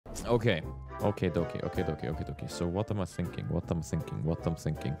Okay. Okay. So what am I thinking?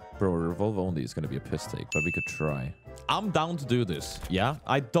 Bro, revolver only is going to be a piss take, but we could try. I'm down to do this. Yeah.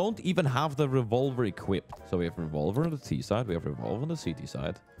 I don't even have the revolver equipped. So we have revolver on the T side. We have revolver on the CT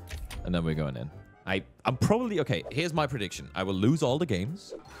side. And then we're going in. I'm probably... Okay, here's my prediction. I will lose all the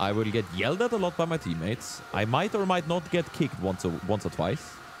games. I will get yelled at a lot by my teammates. I might or might not get kicked once or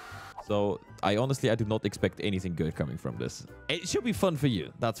twice. So I do not expect anything good coming from this. It should be fun for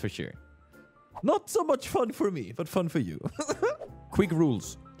you. That's for sure. Not so much fun for me, but fun for you. Quick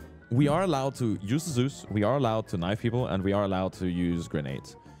rules. We are allowed to use the Zeus. We are allowed to knife people. And we are allowed to use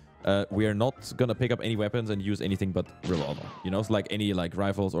grenades. We are not going to pick up any weapons and use anything but revolver. You know, so like any like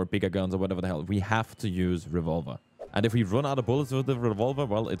rifles or bigger guns or whatever the hell. We have to use revolver. And if we run out of bullets with the revolver,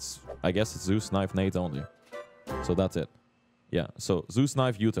 well, I guess it's Zeus, knife, nades only. So that's it. Yeah, so Zeus,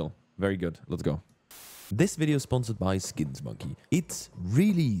 knife, util. Very good. Let's go. This video is sponsored by Skins Monkey. It's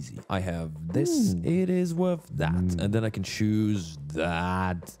really easy. I have this. It is worth that. And then I can choose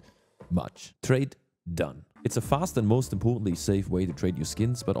that much. Trade done. It's a fast and most importantly safe way to trade your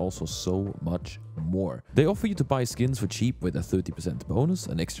skins, but also so much more. They offer you to buy skins for cheap with a 30% bonus,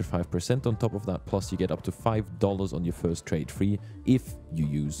 an extra 5% on top of that, plus you get up to $5 on your first trade free if you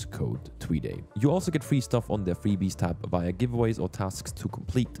use code Mrtweeday. You also get free stuff on their freebies tab via giveaways or tasks to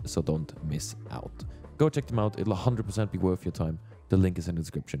complete, so don't miss out. Go check them out, it'll 100% be worth your time. The link is in the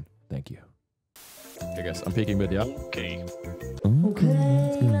description. Thank you. Okay guys, I'm peeking mid, yeah? Okay.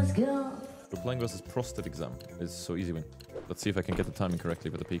 Okay, let's go. We're playing versus Prostate Exam. It's so easy win. Let's see if I can get the timing correctly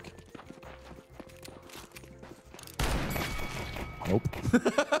with the peak. Nope.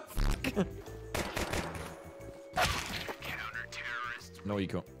 No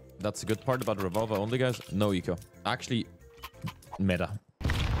eco. That's the good part about the revolver only, guys. No eco. Actually, meta.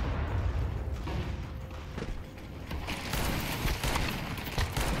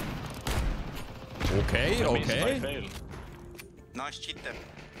 Okay, okay. Nice cheat there.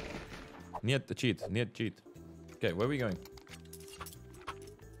 Need the cheat. Okay, where are we going?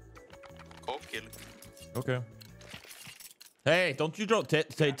 Go kill. Okay. Hey, don't you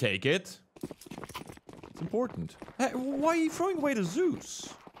take it. It's important. Hey, why are you throwing away the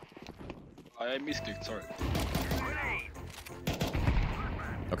Zeus? I misclicked, sorry.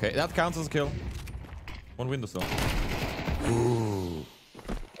 Okay, that counts as a kill. One window still. Ooh.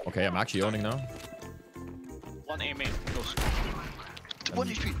 Okay, I'm actually owning now. One aim in, close. 1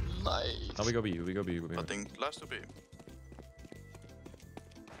 HP. Nice. Now we go B. I think last to B.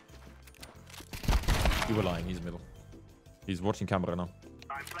 You were lying, he's middle. He's watching camera now.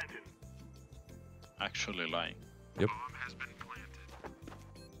 Actually lying. Yep.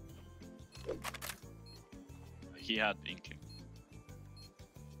 He had inkling.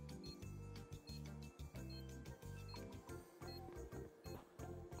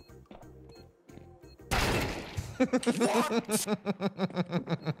 It's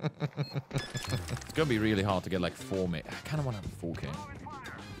gonna be really hard to get like 4 mate. I kind of want to have 4K.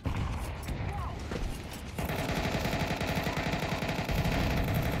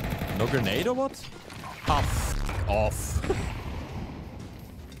 No grenade or what? Off.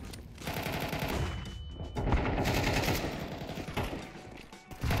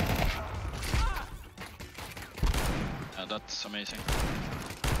 That's amazing.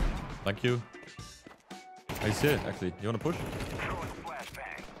 Thank you. I see it, actually. You want to push?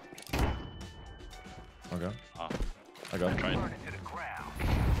 Okay. I got it.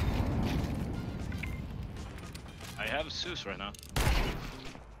 I have Zeus right now.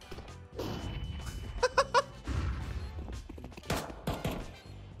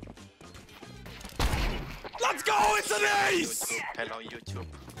 Let's go! It's an ace! Hello, YouTube.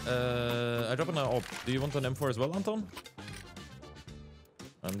 I drop an op. Do you want an M4 as well, Anton?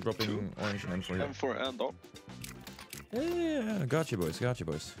 I'm dropping orange and M4 here. M4 and op. Yeah, got you boys.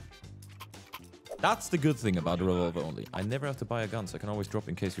 That's the good thing about the revolver only. I never have to buy a gun, so I can always drop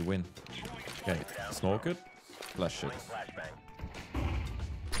in case we win. Okay, smoke it. Flash it.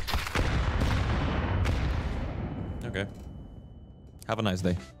 Okay. Have a nice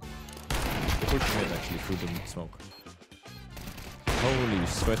day. We're pushing it actually through the smoke. Holy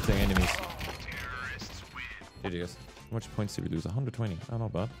sweating enemies. Here you guys. How much points did we lose? 120. Oh,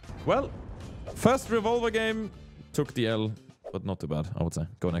 not bad. Well, first revolver game. Took the L, but not too bad, I would say.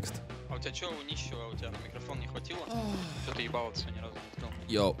 Go next. А у тебя что, у нищего, у тебя на микрофон не хватило? Что ты ебался ни разу не сказал?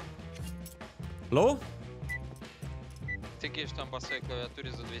 Yo. Hello? Ты геешь там по своей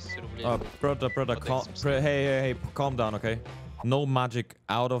клавиатуре за 200 рублей. Brother, hey, calm down, okay? No magic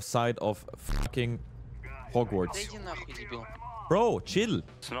out of sight of fucking Hogwarts. Да иди нахуй, дебил. Bro, chill.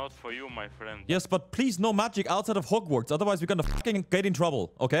 It's not for you, my friend. Yes, but please no magic outside of Hogwarts. Otherwise, we're gonna fucking get in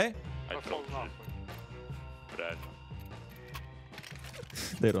trouble, okay? I told you. Brad.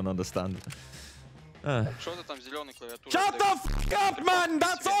 They don't understand. Что ты там зеленый клавиатура? Shut the fuck up, man!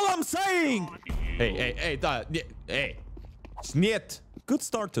 That's all I'm saying! Hey. Hey. Sniet. Good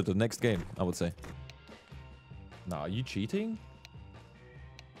start to the next game, I would say. Nah, are you cheating?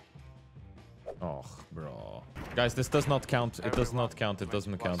 Oh, bro. Guys, this does not count. It does not count. It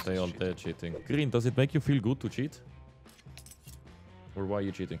doesn't count. They're cheating. Green, does it make you feel good to cheat? Or why are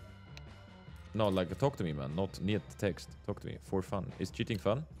you cheating? No, like, talk to me, man. Not need text. Talk to me. For fun. Is cheating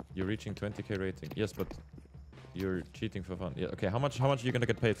fun? You're reaching 20k rating. Yes, but you're cheating for fun. Yeah, okay. How much are you gonna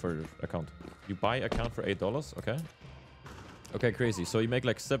get paid for your account? You buy account for $8, okay? Okay, crazy. So you make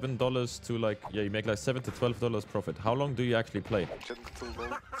like $7 to like... Yeah, you make like $7 to $12 profit. How long do you actually play?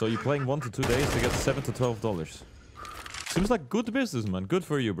 So you're playing 1 to 2 days to get $7 to $12. Seems like good business, man. Good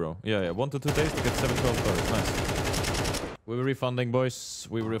for you, bro. Yeah. 1 to 2 days to get $7 to $12. Nice. We were refunding, boys.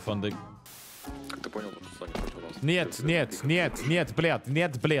 We were refunding. Нет,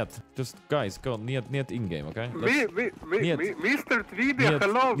 блядь. Just, guys, go. Нет in-game, okay? Mrtweeday,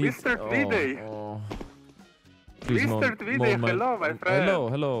 hello, Mrtweeday. Please, Mrtweeday, hello, my friend.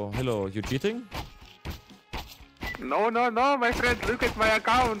 Hello. You cheating? No, my friend, look at my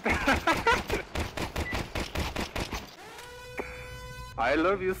account. I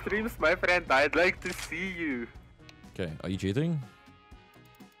love your streams, my friend. I'd like to see you. Okay, are you cheating?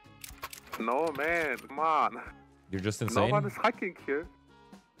 No, man, come on. You're just insane? No one is hacking here.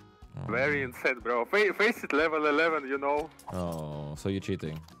 Very insane, bro. Face it, level 11, you know. Oh, so you're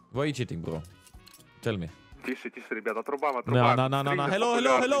cheating. Why are you cheating, bro? Tell me. Тише, ребят, отрубаем. No.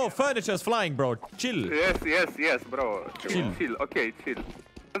 Hello. Furniture's flying, bro. Chill. Yes, bro. Chill. Okay, chill.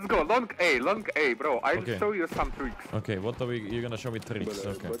 Let's go. Long A, bro. I'll show you some tricks. Okay, what are we... You're gonna show me tricks,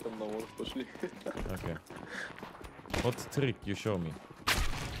 okay. Okay. What trick you show me?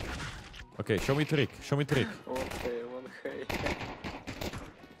 Okay, show me trick. Okay.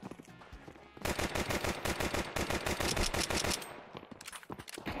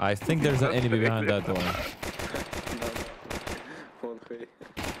 I think there's an enemy behind that door.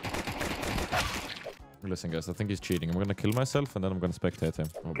 Listen, guys, I think he's cheating. I'm gonna kill myself and then I'm gonna spectate him.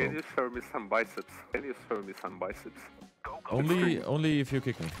 Oh, Can you show me some biceps? Only if you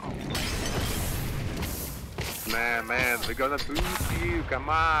kick me. Man, we're gonna boost you. Come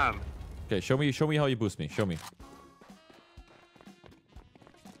on. Okay, show me how you boost me. Show me.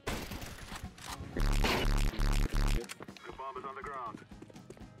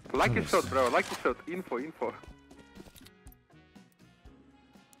 Lucky shot, bro. Lucky shot. Info.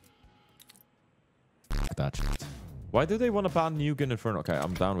 That shit. Why do they want to ban Nuke and Inferno? Okay,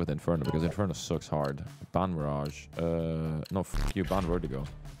 I'm down with Inferno because Inferno sucks hard. Ban Mirage. No, fuck you. Ban Vertigo.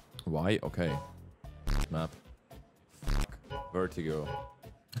 Why? Okay. Map. Fuck. Vertigo.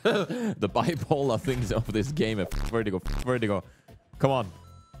 The bipolar things of this game. Vertigo. Come on.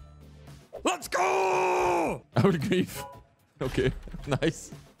 Let's go! I will grief. Okay.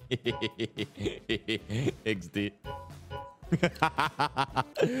 Nice. XD.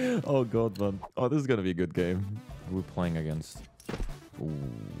 Oh god, man. Oh, this is gonna be a good game. Who are we playing against? Ooh.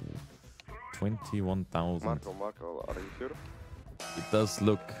 21,000. Marco, are you here? It does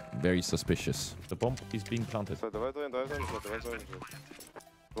look very suspicious. The bomb is being planted.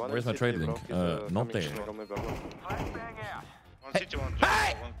 Where's my trade link? Not there. One city, one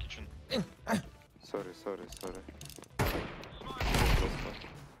jungle, one kitchen. Sorry.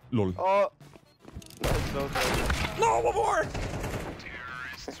 Lol. Oh! No, one more!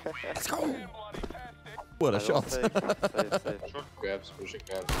 Let's go! What a shot. Safe. Grabs, pushing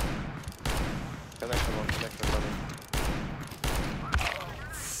grabs. Connector running.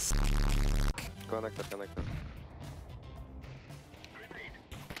 Connector.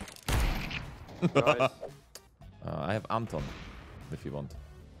 Nice. I have Anton, if you want.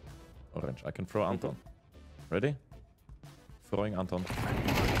 Orange. I can throw Anton. Ready? Throwing Anton.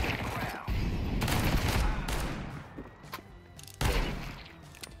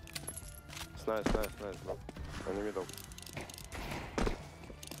 Nice, bro. On the middle.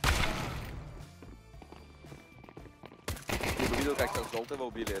 Ты бы видел, как желтого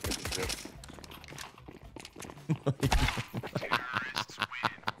убили, это пиздец.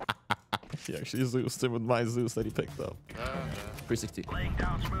 He actually Zeused him with my Zeus that he picked up. 360.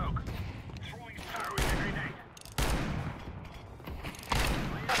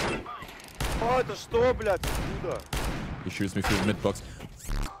 О, это что, блядь? Откуда? He shoots me through the mid-box.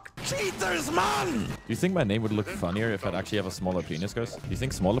 Cheaters, man! Do you think my name would look funnier if I'd actually have a smaller penis, guys? Do you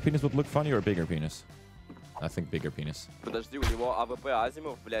think smaller penis would look funny or a bigger penis? I think bigger penis. Подожди, у него АВП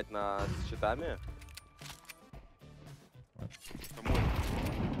Азимов, блядь, с щитами.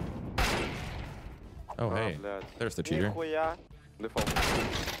 Oh, hey. Блядь. There's the cheater. Нихуя. Дефолт.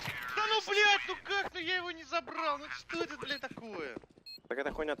 Да ну, блядь, ну как? Ну я его не забрал. Ну что это, блядь, такое? Так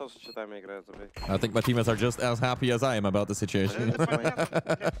эта хуйня тоже с щитами играется, блядь. I think my teammates are just as happy as I am about the situation. Это понятно.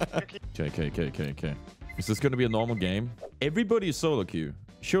 Okay. Is this gonna be a normal game? Everybody is solo queue.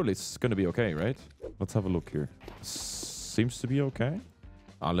 Surely it's gonna be okay, right? Let's have a look here. Seems to be okay.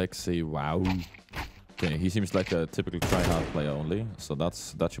 Alexei, wow. Okay, he seems like a typical try-hard player only, so that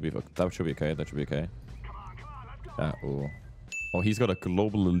should be okay. That should be okay. Oh, he's got a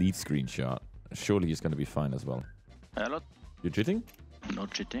global elite screenshot. Surely he's gonna be fine as well. Hello? You cheating? No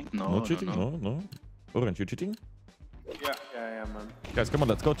cheating. No. No cheating? No. Orange, you cheating? Yeah, man. Guys, come on,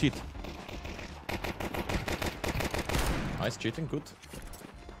 let's go cheat. Nice cheating, good.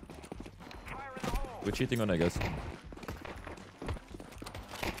 We're cheating on it, guys.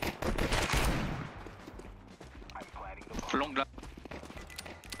 Long.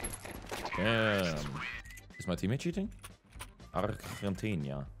 Is my teammate cheating?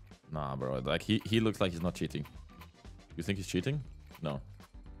 Argentina. Nah, bro. Like he looks like he's not cheating. You think he's cheating? No.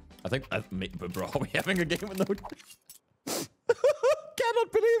 I think. But bro, are we having a game with no?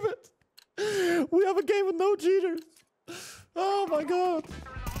 Cannot believe it. We have a game with no cheaters. Oh my god.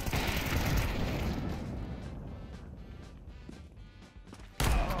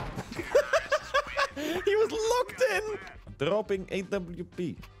 He was locked in. Dropping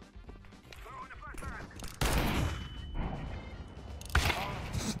AWP.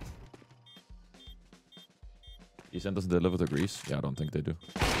 He sent us deliver to Greece. Yeah, I don't think they do.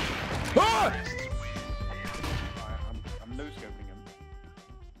 Ah! I'm no-scoping him.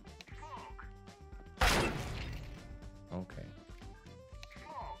 Okay.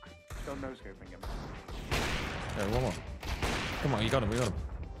 Still no-scoping him. Yeah, one more. Come on, you got him.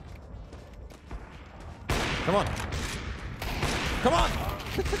 Come on. Come on!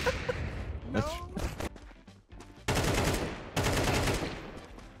 No.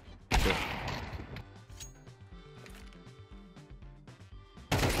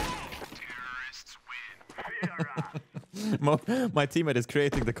 My teammate is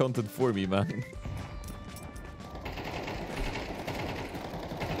creating the content for me, man.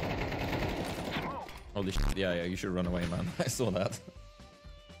 Holy shit, yeah, you should run away, man. I saw that.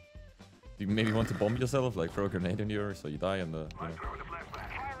 You maybe want to bomb yourself, like throw a grenade in you so you die in the... You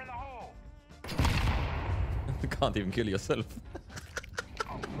know. You can't even kill yourself.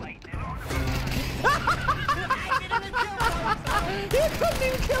 You couldn't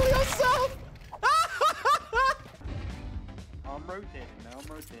even kill yourself! I'm rotating now, I'm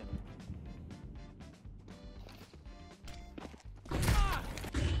rotating.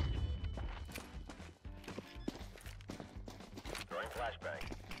 Throwing flashbang.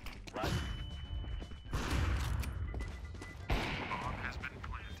 Right. Bomb has been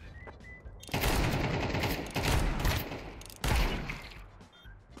planted.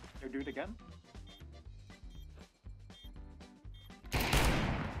 Go do it again?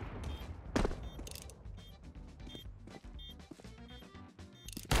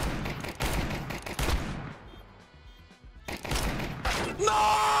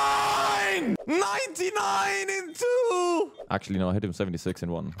 Nine! 99 in 2! Actually, no, I hit him 76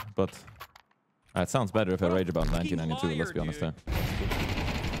 in 1, but... it sounds better if I rage about 99 in 2, let's be honest there.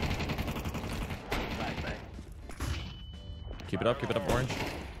 Keep it up, Orange.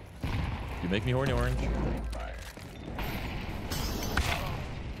 You make me horny, Orange.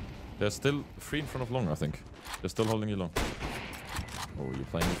 There's still 3 in front of long, I think. They're still holding you long. Oh, you're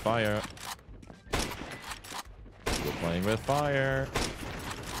playing with fire. You're playing with fire.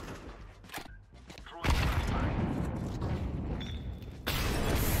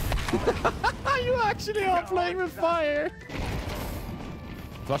 You actually are playing with fire.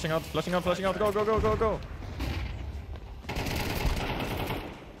 Flashing out, go, go, go, go, go.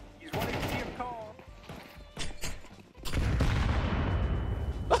 He's wanting to see him call.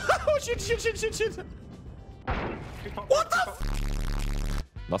 Oh, shit. What the f?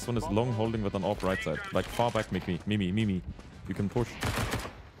 Last one is long holding with an AWP right side. Like far back, Mimi. You can push.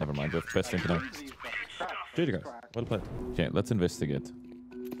 Never mind, we have best thing tonight. GG guys, well played. Okay, let's investigate.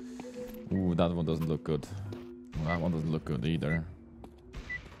 Ooh, that one doesn't look good. That one doesn't look good either.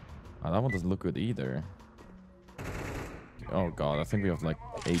 That one doesn't look good either. Oh god, I think we have like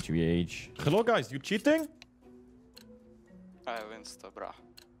HVH. Hello guys, you cheating? I have insta, bra.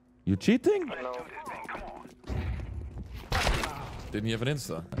 You cheating? No. Didn't you have an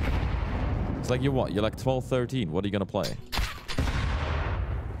Insta? It's like you what? You're like 12, 13. What are you gonna play?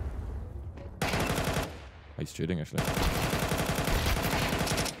 He's cheating, actually.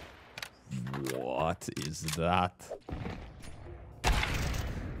 What is that?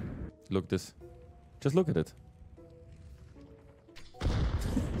 Look this. Just look at it.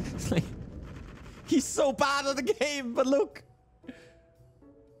 It's like, he's so bad at the game, but look.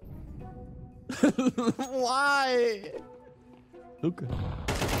 Why? Look.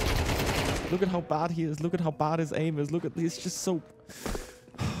 Look at how bad he is. Look at how bad his aim is. Look at this. It's just so...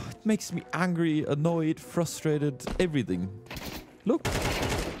 It makes me angry, annoyed, frustrated, everything. Look.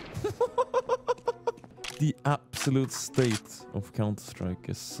 The absolute state of Counter-Strike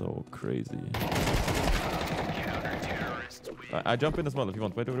is so crazy. I jump in as well if you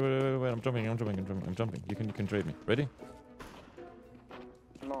want. Wait. I'm jumping. You can trade me. Ready?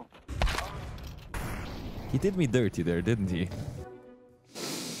 No. He did me dirty there, didn't he?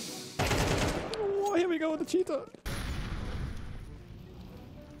 Oh, here we go with the cheetah.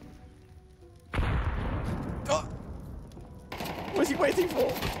 Oh! What's he waiting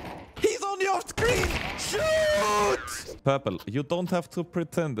for? He's on your screen! Shoot! Purple, you don't have to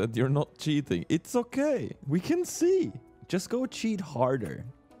pretend that you're not cheating. It's okay. We can see. Just go cheat harder.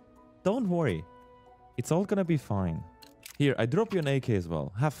 Don't worry. It's all gonna be fine. Here, I drop you an AK as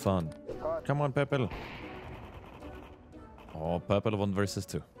well. Have fun. Come on, Purple. Oh, Purple 1 versus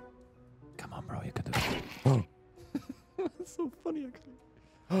 2. Come on, bro. You can do it. Oh. That's so funny, actually.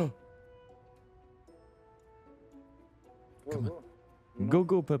 Oh. Come on.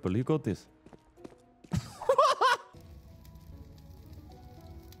 Go, Purple. You got this.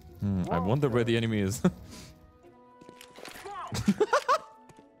 I wonder where the enemy is.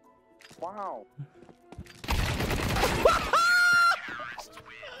 Wow.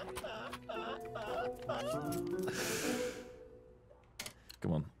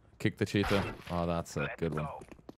 Come on. Kick the cheetah. Oh, that's a good one.